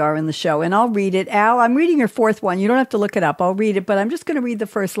where we are in the show. And I'll read it. Al, I'm reading your 4th one. You don't have to look it up. I'll read it, but I'm just going to read the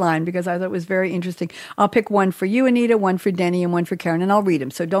first line because I thought it was very interesting. I'll pick one for you, Anita, one for Denny, and one for Karen, and I'll read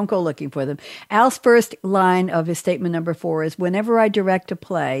them. So don't go looking for them. Al's first line of his statement number 4 is, whenever I direct a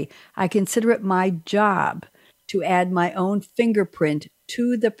play, I consider it my job to add my own fingerprint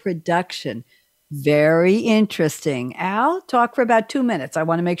to the production. Very interesting. Al, talk for about 2 minutes. I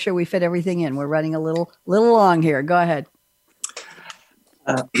want to make sure we fit everything in. We're running a little long here. Go ahead.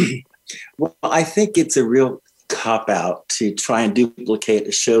 Well, I think it's a real cop-out to try and duplicate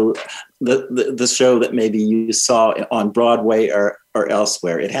a show, the show that maybe you saw on Broadway or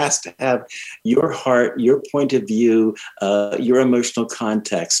elsewhere. It has to have your heart, your point of view, your emotional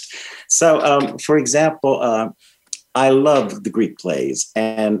context. So, for example, I love the Greek plays,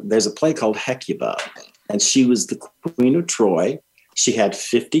 and there's a play called Hecuba, and she was the queen of Troy. She had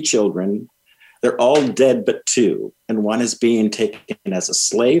 50 children. They're all dead but 2, and one is being taken as a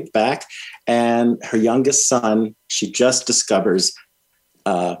slave back, and her youngest son, she just discovers,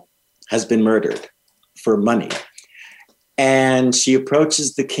 has been murdered for money. And she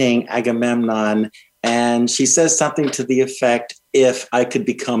approaches the king, Agamemnon, and she says something to the effect, if I could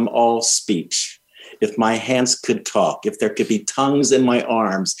become all speech, if my hands could talk, if there could be tongues in my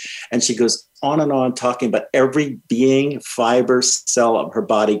arms. And she goes on, talking about every being, fiber, cell of her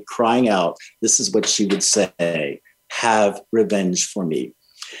body crying out. This is what she would say, have revenge for me.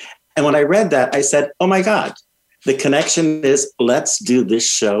 And when I read that, I said, oh my God, the connection is, let's do this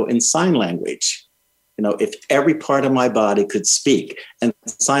show in sign language. You know, if every part of my body could speak, and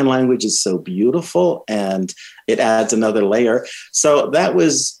sign language is so beautiful and it adds another layer. So that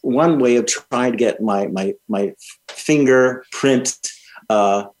was one way of trying to get my fingerprint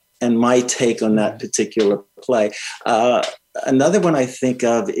and my take on that particular play. Another one I think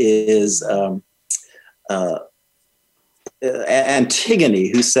of is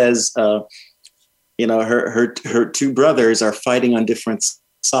Antigone, who says, her 2 brothers are fighting on different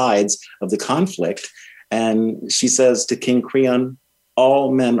sides of the conflict. And she says to King Creon,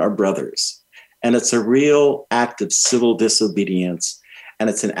 all men are brothers. And it's a real act of civil disobedience. And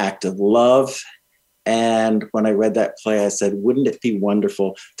it's an act of love. And when I read that play, I said, wouldn't it be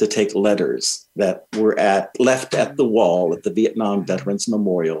wonderful to take letters that were left at the wall at the Vietnam Veterans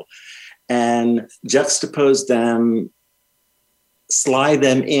Memorial and juxtapose them, slide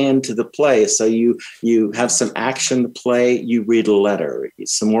them into the play. So you have some action to play, you read a letter,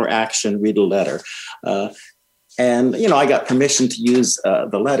 some more action, read a letter. And I got permission to use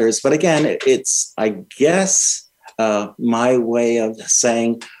the letters. But again, it's, I guess, my way of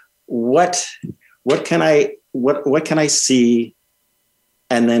saying, what can I see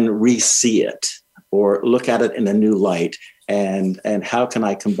and then re-see it or look at it in a new light? And how can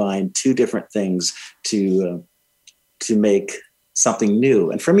I combine 2 different things to make something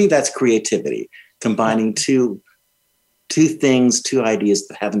new? And for me, that's creativity, combining two things, 2 ideas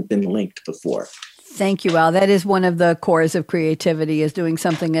that haven't been linked before. Thank you, Al. That is one of the cores of creativity, is doing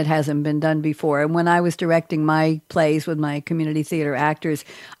something that hasn't been done before. And when I was directing my plays with my community theater actors,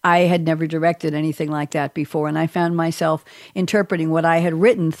 I had never directed anything like that before. And I found myself interpreting what I had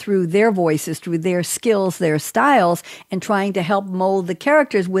written through their voices, through their skills, their styles, and trying to help mold the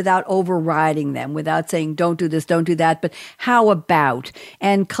characters without overriding them, without saying, don't do this, don't do that, but how about?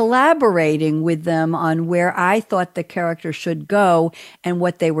 And collaborating with them on where I thought the character should go and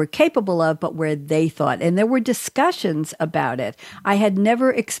what they were capable of, but where they thought. And there were discussions about it. I had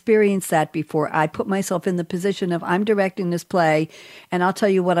never experienced that before. I put myself in the position of, I'm directing this play, and I'll tell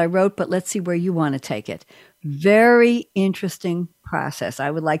you what I wrote, but let's see where you want to take it. Very interesting process. I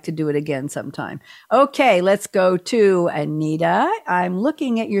would like to do it again sometime. Okay, let's go to Anita. I'm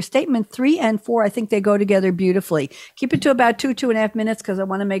looking at your statement 3 and 4. I think they go together beautifully. Keep it to about 2.5 minutes because I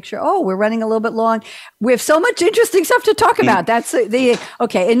want to make sure. Oh, we're running a little bit long. We have so much interesting stuff to talk about. That's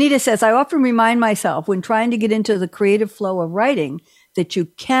okay. Anita says, I often remind myself when trying to get into the creative flow of writing that you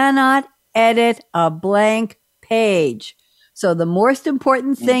cannot edit a blank page. So the most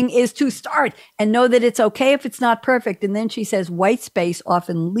important thing is to start and know that it's okay if it's not perfect. And then she says, white space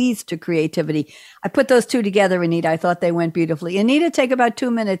often leads to creativity. I put those 2 together, Anita. I thought they went beautifully. Anita, take about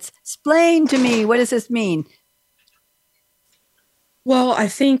 2 minutes. Explain to me, what does this mean? Well, I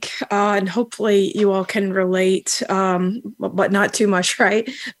think, and hopefully you all can relate, but not too much, right?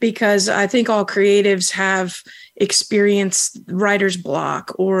 Because I think all creatives have experienced writer's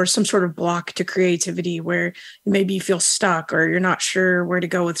block or some sort of block to creativity where maybe you feel stuck or you're not sure where to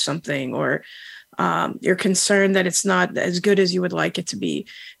go with something, or you're concerned that it's not as good as you would like it to be.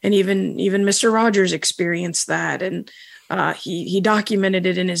 And even Mr. Rogers experienced that. And he documented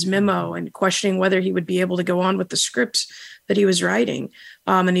it in his memo and questioning whether he would be able to go on with the scripts that he was writing.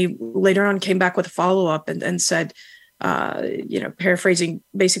 And he later on came back with a follow-up and said, paraphrasing,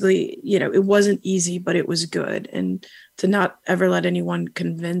 basically, it wasn't easy, but it was good. And to not ever let anyone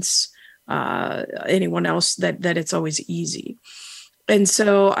convince anyone else that it's always easy. And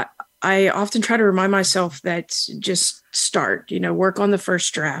so I often try to remind myself that just start, work on the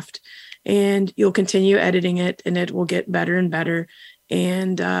first draft, and you'll continue editing it and it will get better and better.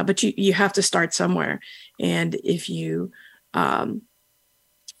 And, but you have to start somewhere. And if you,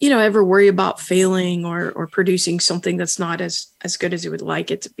 ever worry about failing or producing something that's not as good as you would like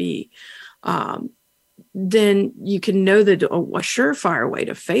it to be, then you can know that a surefire way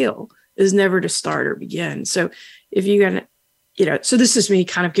to fail is never to start or begin. So if you're going to, so this is me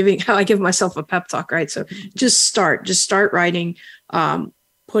kind of giving how I give myself a pep talk, right? So just start writing,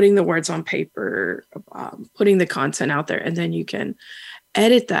 putting the words on paper, putting the content out there, and then you can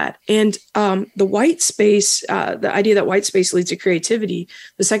edit that. And the white space, the idea that white space leads to creativity,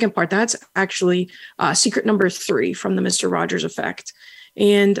 the second part, that's actually secret number 3 from the Mr. Rogers effect.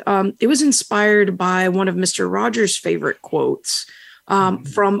 And it was inspired by one of Mr. Rogers' favorite quotes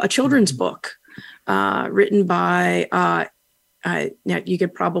from a children's book written by you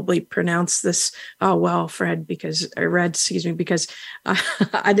could probably pronounce this Fred, because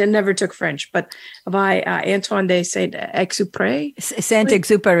I never took French, but by Antoine de Saint-Exupéry.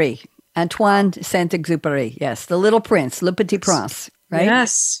 Saint-Exupéry. Antoine Saint-Exupéry. Yes, The Little Prince, Le Petit Prince, right?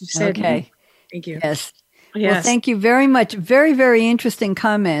 Yes. You said, okay. Thank you. Yes. Yes. Well, thank you very much. Very, very interesting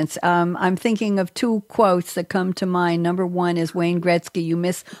comments. I'm thinking of 2 quotes that come to mind. Number 1 is Wayne Gretzky, you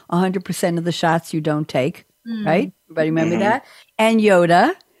miss 100% of the shots you don't take, right? Everybody remember that? And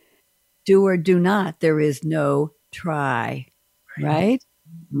Yoda, do or do not. There is no try, right?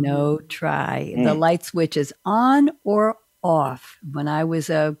 No try. The light switch is on or off. When I was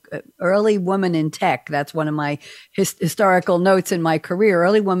a early woman in tech, that's one of my historical notes in my career,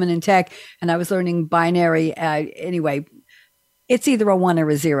 early woman in tech, and I was learning binary. Anyway, it's either a 1 or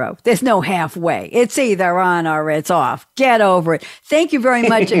a 0. There's no halfway. It's either on or it's off. Get over it. Thank you very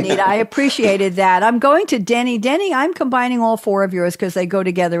much, Anita. I appreciated that. I'm going to Denny. Denny, I'm combining all 4 of yours because they go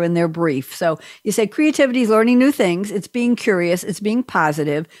together in their brief. So you say creativity is learning new things. It's being curious. It's being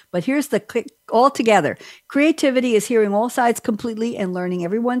positive. But here's the click all together. Creativity is hearing all sides completely and learning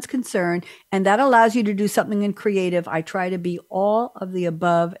everyone's concern. And that allows you to do something in creative. I try to be all of the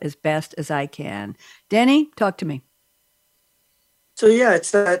above as best as I can. Denny, talk to me. So yeah,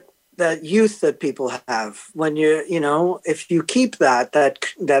 it's that youth that people have when if you keep that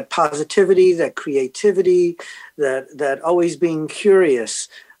positivity, that creativity, that always being curious.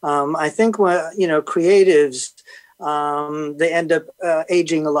 I think creatives, they end up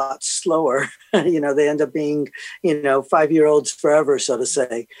aging a lot slower. They end up being 5-year-olds forever, so to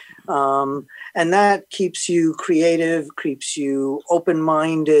say. And that keeps you creative, keeps you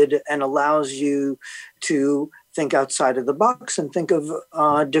open-minded, and allows you to think outside of the box and think of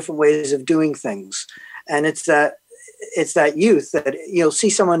different ways of doing things. And it's that youth that you'll see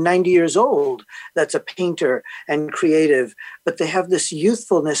someone 90 years old that's a painter and creative, but they have this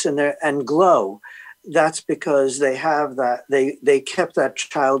youthfulness in there and glow. That's because they have that, they kept that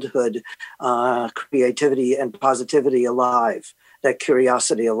childhood creativity and positivity alive, that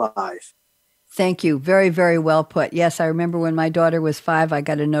curiosity alive. Thank you. Very, very well put. Yes, I remember when my daughter was 5, I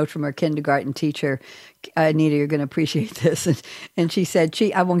got a note from her kindergarten teacher. Anita, you're going to appreciate this. And she said,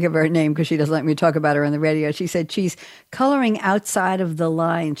 I won't give her a name because she doesn't let me talk about her on the radio. She said, she's coloring outside of the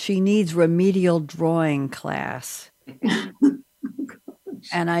lines. She needs remedial drawing class.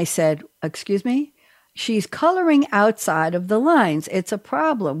 And I said, excuse me? She's coloring outside of the lines. It's a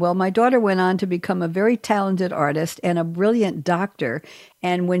problem. Well, my daughter went on to become a very talented artist and a brilliant doctor.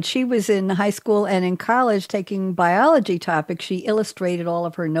 And when she was in high school and in college taking biology topics, she illustrated all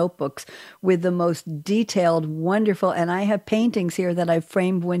of her notebooks with the most detailed, wonderful, and I have paintings here that I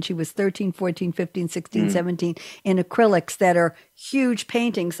framed when she was 13, 14, 15, 16, 17 in acrylics that are huge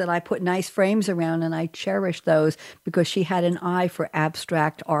paintings that I put nice frames around, and I cherish those because she had an eye for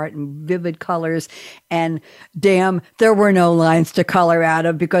abstract art and vivid colors. And damn, there were no lines to color out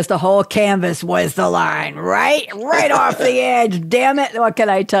of because the whole canvas was the line, right off the edge. Damn it. What can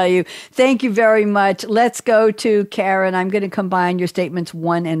I tell you? Thank you very much. Let's go to Karen. I'm going to combine your statements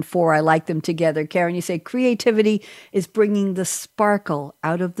 1 and 4. I like them together. Karen, you say creativity is bringing the sparkle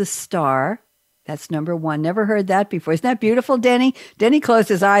out of the star. That's number 1. Never heard that before. Isn't that beautiful, Denny? Denny closed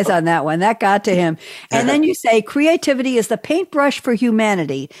his eyes on that one. That got to him. And then you say creativity is the paintbrush for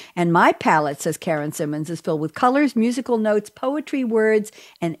humanity. And my palette, says Karen Simmons, is filled with colors, musical notes, poetry, words,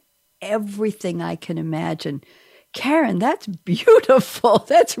 and everything I can imagine. Karen, that's beautiful.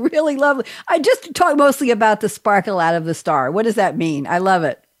 That's really lovely. I just talk mostly about the sparkle out of the star. What does that mean? I love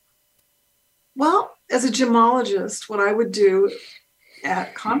it. Well, as a gemologist, what I would do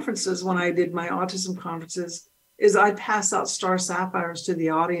at conferences when I did my autism conferences is I'd pass out star sapphires to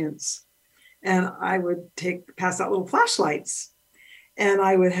the audience, and I would pass out little flashlights, and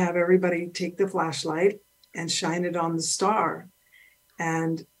I would have everybody take the flashlight and shine it on the star.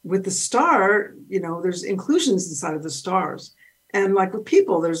 And with the star, there's inclusions inside of the stars. And like with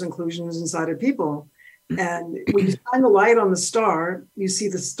people, there's inclusions inside of people. And when you shine the light on the star, you see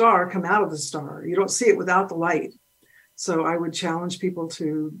the star come out of the star. You don't see it without the light. So I would challenge people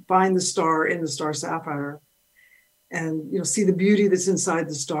to find the star in the star sapphire and, see the beauty that's inside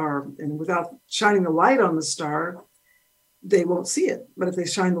the star. And without shining the light on the star, they won't see it. But if they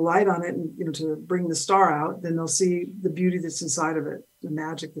shine the light on it and, to bring the star out, then they'll see the beauty that's inside of it, the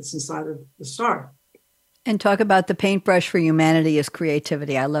magic that's inside of the star. And talk about the paintbrush for humanity is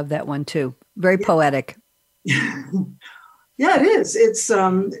creativity. I love that one too. Very poetic. Yeah, it is.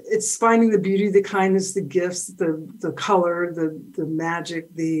 It's finding the beauty, the kindness, the gifts, the color, the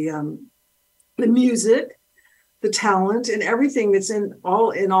magic, the music, the talent, and everything that's in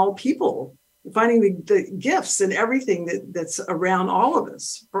all people. Finding the gifts and everything that's around all of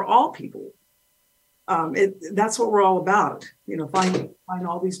us for all people. That's what we're all about. Find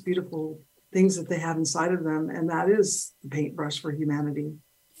all these beautiful things that they have inside of them, and that is the paintbrush for humanity.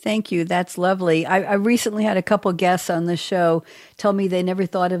 Thank you. That's lovely. I recently had a couple guests on the show tell me they never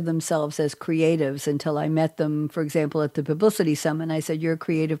thought of themselves as creatives until I met them, for example, at the Publicity Summit. I said, "You're a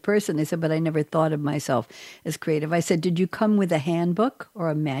creative person." They said, "But I never thought of myself as creative." I said, "Did you come with a handbook or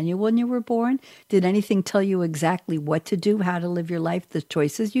a manual when you were born? Did anything tell you exactly what to do, how to live your life, the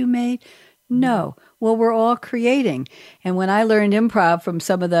choices you made?" No. Well, we're all creating. And when I learned improv from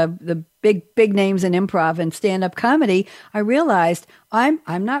some of the big names in improv and stand-up comedy, I realized I'm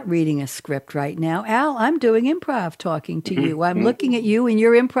not reading a script right now. Al, I'm doing improv talking to you. I'm looking at you and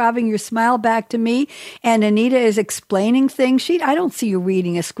you're improving your smile back to me. And Anita is explaining things. I don't see you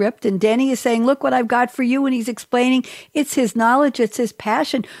reading a script. And Denny is saying, "Look what I've got for you." And he's explaining. It's his knowledge. It's his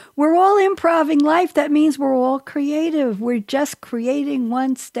passion. We're all improving life. That means we're all creative. We're just creating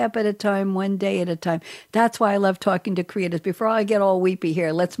one step at a time, one day at a time. That's why I love talking to creatives. Before I get all weepy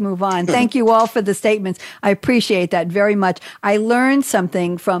here, let's move on. Thank you all for the statements. I appreciate that very much. I learned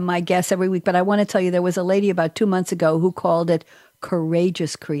something from my guests every week, but I want to tell you there was a lady about 2 months ago who called it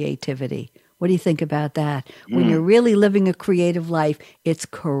courageous creativity. What do you think about that? When you're really living a creative life, it's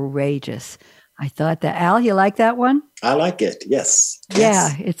courageous. I thought that. Al, you like that one? I like it. Yes.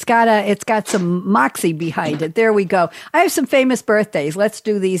 Yeah, it's got some moxie behind it. There we go. I have some famous birthdays. Let's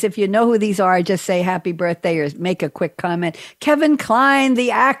do these. If you know who these are, just say happy birthday or make a quick comment. Kevin Kline, the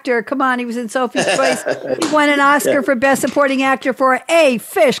actor. Come on, he was in Sophie's Choice. He won an Oscar for Best Supporting Actor for A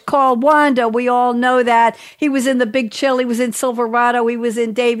Fish Called Wanda. We all know that. He was in The Big Chill. He was in Silverado. He was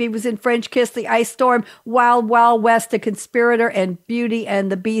in Dave. He was in French Kiss, The Ice Storm, Wild Wild West, The Conspirator, and Beauty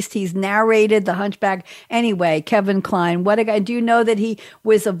and the Beast. He's narrated The Hunchback. Anyway, Kevin Kline, what a guy. Do you know that he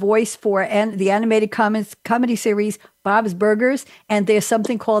was a voice for the animated comedy series Bob's Burgers, and there's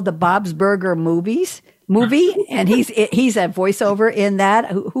something called the Bob's Burger movie, and he's a voiceover in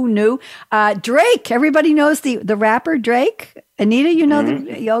that. Who knew? Drake, everybody knows the rapper Drake. Anita, you know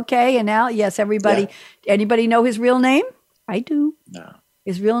okay, and Al, yes, everybody. Yeah. Anybody know his real name? I do. No.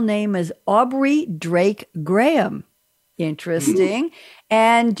 His real name is Aubrey Drake Graham. Interesting.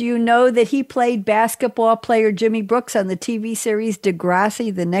 And do you know that he played basketball player Jimmy Brooks on the TV series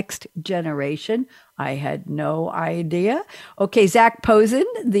Degrassi, The Next Generation? I had no idea. Okay, Zach Posen,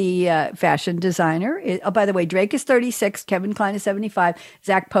 the fashion designer. By the way, Drake is 36, Kevin Kline is 75,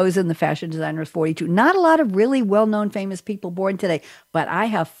 Zach Posen, the fashion designer, is 42. Not a lot of really well-known famous people born today, but I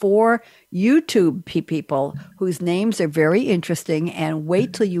have 4 YouTube people whose names are very interesting, and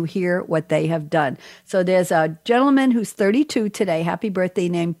wait till you hear what they have done. So there's a gentleman who's 32 today, happy birthday,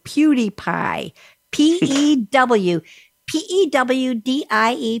 named PewDiePie, P-E-W. P-E-W-D-I-E-P-I-E.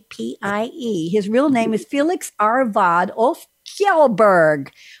 His real name is Felix Arvad Ulf Kjellberg.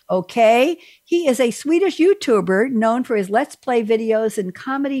 Okay. He is a Swedish YouTuber known for his Let's Play videos and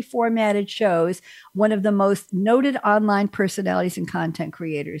comedy formatted shows, one of the most noted online personalities and content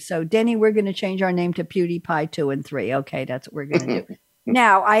creators. So, Denny, we're going to change our name to PewDiePie 2 and 3. Okay. That's what we're going to do.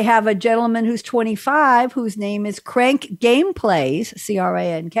 Now, I have a gentleman who's 25 whose name is Crank Gameplays,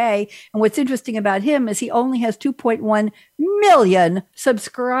 Crank. And what's interesting about him is he only has 2.1 million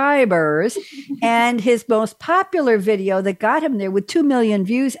subscribers. And his most popular video that got him there with 2 million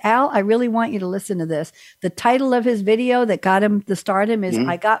views, Al, I really want you to listen to this. The title of his video that got him to start him is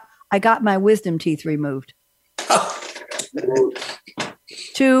I got my wisdom teeth removed.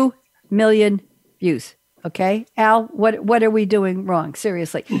 2 million views. Okay, Al, what are we doing wrong?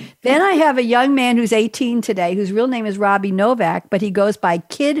 Seriously. Then I have a young man who's 18 today, whose real name is Robbie Novak, but he goes by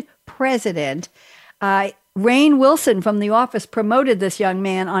Kid President. Rainn Wilson from The Office promoted this young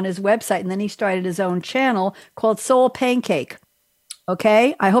man on his website, and then he started his own channel called Soul Pancake.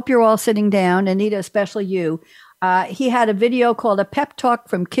 Okay, I hope you're all sitting down. Anita, especially you. He had a video called A Pep Talk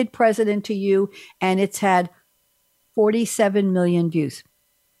from Kid President to You, and it's had 47 million views.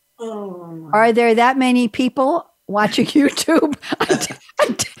 Oh. Are there that many people watching YouTube?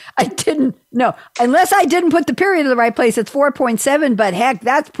 I didn't know. Unless I didn't put the period in the right place, it's 4.7, but heck,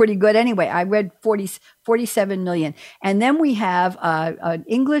 that's pretty good anyway. I read 47 million. And then we have an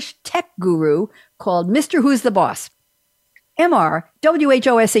English tech guru called Mr. Who's the Boss.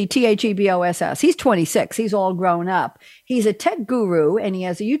 MrWhosetheboss. He's 26. He's all grown up. He's a tech guru, and he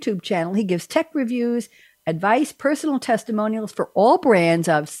has a YouTube channel. He gives tech reviews, advice, personal testimonials for all brands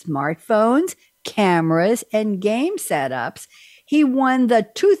of smartphones, cameras, and game setups. He won the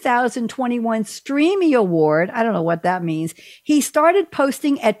 2021 Streamy Award. I don't know what that means. He started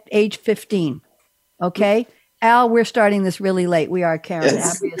posting at age 15. Okay. Al, we're starting this really late. We are, Karen,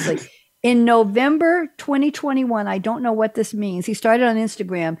 obviously. In November 2021, I don't know what this means. He started on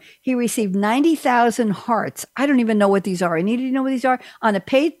Instagram. He received 90,000 hearts. I don't even know what these are. I need to know what these are on a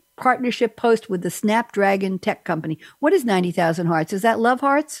paid partnership post with the Snapdragon tech company. What is 90,000 hearts? Is that love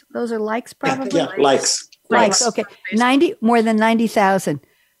hearts? Those are likes, probably? Yeah, likes. Okay. 90, more than 90,000.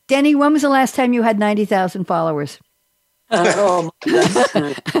 Denny, when was the last time you had 90,000 followers? Karen,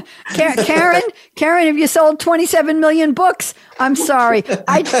 have you sold 27 million books? I'm sorry.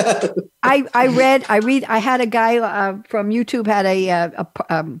 I had a guy from YouTube had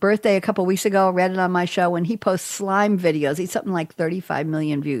a birthday a couple weeks ago, read it on my show, and he posts slime videos. He's something like 35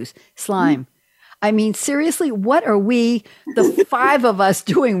 million views. Slime. I mean, seriously, what are we, the five of us,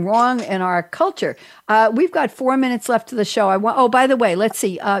 doing wrong in our culture? We've got 4 minutes left to the show. By the way, let's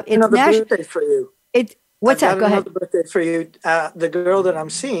see. It's another birthday for you. What's that? Go ahead. Another birthday for you. The girl that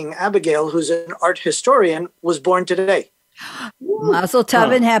I'm seeing, Abigail, who's an art historian, was born today. Mazel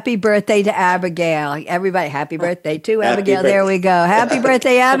tov and happy birthday to Abigail. Everybody, happy birthday to Abigail. There we go. Happy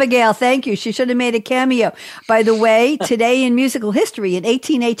birthday, Abigail. Thank you. She should have made a cameo. By the way, today in musical history, in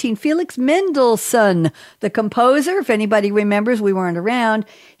 1818, Felix Mendelssohn, the composer, if anybody remembers, we weren't around,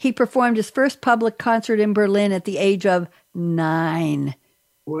 he performed his first public concert in Berlin at the age of 9.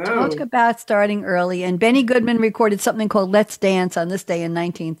 Wow. Talk about starting early. And Benny Goodman recorded something called Let's Dance on this day in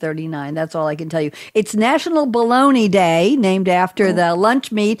 1939. That's all I can tell you. It's National Bologna Day, named after the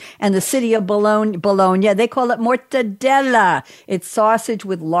lunch meat and the city of Bologna. They call it mortadella. It's sausage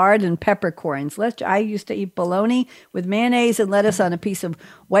with lard and peppercorns. I used to eat bologna with mayonnaise and lettuce on a piece of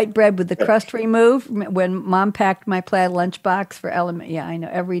white bread with the crust removed when Mom packed my plaid lunchbox for Yeah, I know.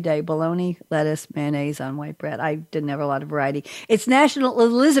 Every day, bologna, lettuce, mayonnaise on white bread. I didn't have a lot of variety. It's National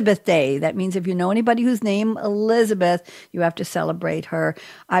Elizabeth Day. That means if you know anybody whose name Elizabeth, you have to celebrate her.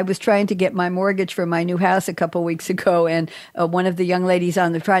 I was trying to get my mortgage for my new house a couple weeks ago, and one of the young ladies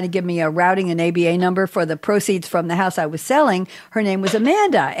on there trying to give me a routing and ABA number for the proceeds from the house I was selling. Her name was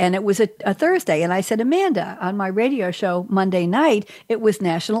Amanda, and it was a Thursday. And I said, Amanda, on my radio show Monday night, it was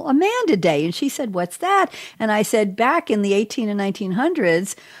National Amanda Day. And she said, what's that? And I said, back in the 18 and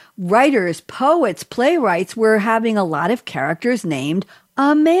 1900s, writers, poets, playwrights were having a lot of characters named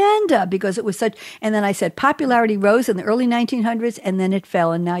Amanda, because it was such, and then I said popularity rose in the early 1900s and then it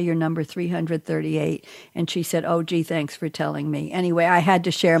fell, and now you're number 338. And she said, oh, gee, thanks for telling me. Anyway, I had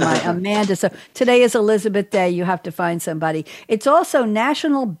to share my Amanda. So today is Elizabeth Day. You have to find somebody. It's also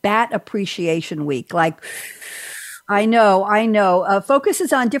National Bat Appreciation Week. I know.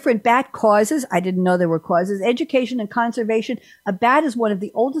 Focuses on different bat causes. I didn't know there were causes. Education and conservation. A bat is one of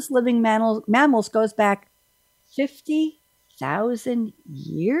the oldest living mammals, goes back 50,000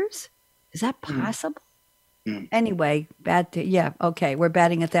 years? Is that possible? Anyway, okay, we're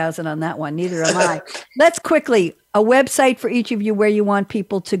batting 1,000 on that one. Neither am I. Let's quickly, a website for each of you where you want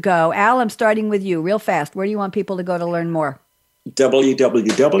people to go. Al, I'm starting with you real fast. Where do you want people to go to learn more?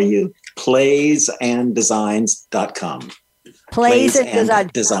 www.playsanddesigns.com. Plays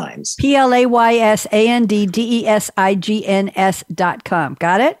and Designs. PLAYSANDDESIGNS.com.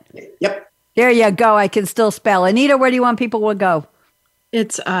 Got it? Yep. There you go. I can still spell. Anita, where do you want people to go?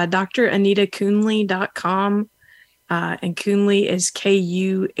 It's DrAnitaKuhnley.com. And Kuhnley is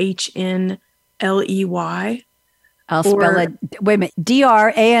Kuhnley. I'll spell it. Wait a minute.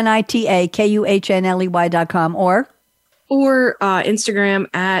 DrAnitaKuhnley.com or Instagram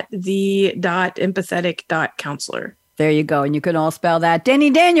at the.empathetic.counselor. There you go. And you can all spell that. Denny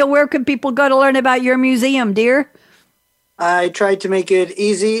Daniel, where can people go to learn about your museum, dear? I tried to make it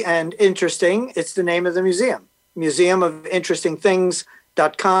easy and interesting. It's the name of the museum.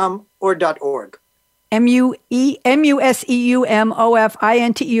 museumofinterestingthings.com or .org.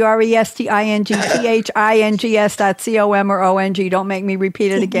 MUSEUMOFINTERESTINGTHINGS.com or ONG. Don't make me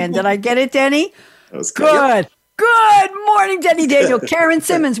repeat it again. Did I get it, Denny? That was good. Good morning, Denny Daniel. Karen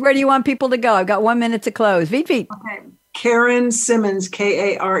Simmons, where do you want people to go? I've got 1 minute to close. Veet. Okay. Karen Simmons,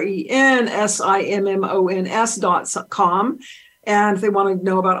 KarenSimmons.com. And if they want to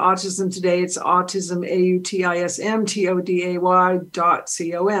know about Autism Today, it's autism,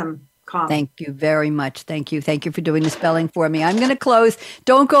 AUTISMTODAY.com. Thank you very much. Thank you. Thank you for doing the spelling for me. I'm going to close.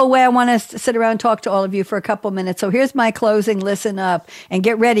 Don't go away. I want to sit around and talk to all of you for a couple minutes. So here's my closing. Listen up and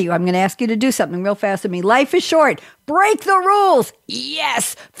get ready. I'm going to ask you to do something real fast with me. Life is short. Break the rules.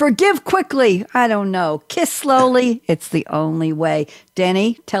 Yes. Forgive quickly. I don't know. Kiss slowly. It's the only way.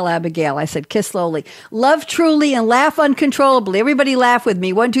 Denny, tell Abigail. I said kiss slowly. Love truly and laugh uncontrollably. Everybody laugh with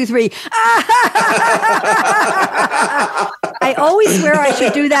me. 1, 2, 3. I always swear I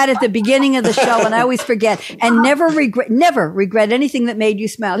should do that at the beginning of the show, and I always forget. And never regret anything that made you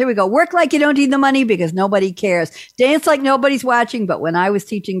smile. Here we go. Work like you don't need the money because nobody cares. Dance like nobody's watching. But when I was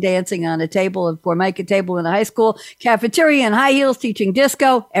teaching dancing on a table, a Formica table in a high school cafeteria and high heels teaching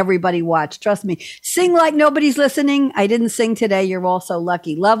disco, everybody watched. Trust me. Sing like nobody's listening. I didn't sing today. You're all so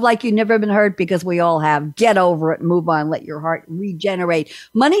lucky. Love like you've never been hurt because we all have. Get over it. Move on. Let your heart regenerate.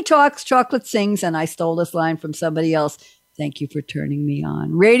 Money talks, chocolate sings, and I stole this line from somebody else. Thank you for turning me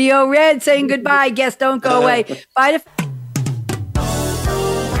on. Radio Red saying goodbye. Guests, don't go away. Bye.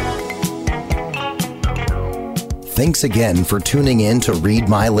 Thanks again for tuning in to Read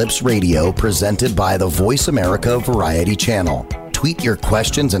My Lips Radio, presented by the Voice America Variety Channel. Tweet your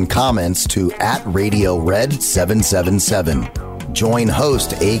questions and comments to @RadioRed777. Join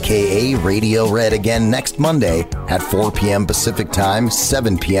host akaRadioRed again next Monday at 4 p.m. Pacific Time,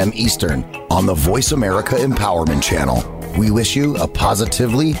 7 p.m. Eastern on the Voice America Empowerment Channel. We wish you a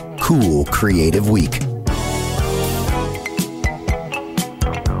positively cool, creative week.